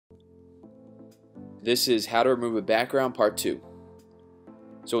This is how to remove a background part 2.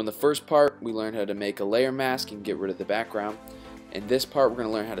 So in the first part we learned how to make a layer mask and get rid of the background. In this part we're going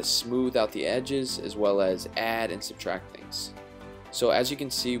to learn how to smooth out the edges as well as add and subtract things. So as you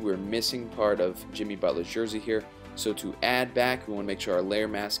can see, we're missing part of Jimmy Butler's jersey here. So to add back, we want to make sure our layer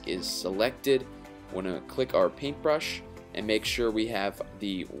mask is selected. We want to click our paintbrush and make sure we have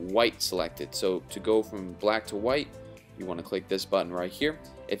the white selected. So to go from black to white, you want to click this button right here.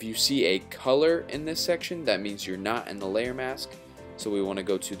 If you see a color in this section, that means you're not in the layer mask. So we want to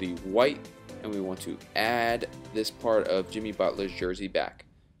go to the white and we want to add this part of Jimmy Butler's jersey back.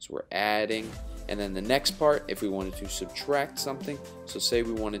 So we're adding, and then the next part, if we wanted to subtract something, so say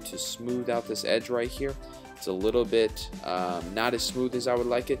we wanted to smooth out this edge right here, it's a little bit not as smooth as I would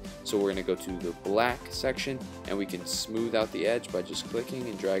like it, so we're going to go to the black section and we can smooth out the edge by just clicking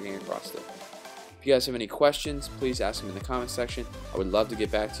and dragging across it. If you guys have any questions, please ask them in the comment section. I would love to get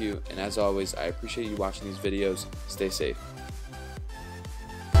back to you, and as always, I appreciate you watching these videos. Stay safe.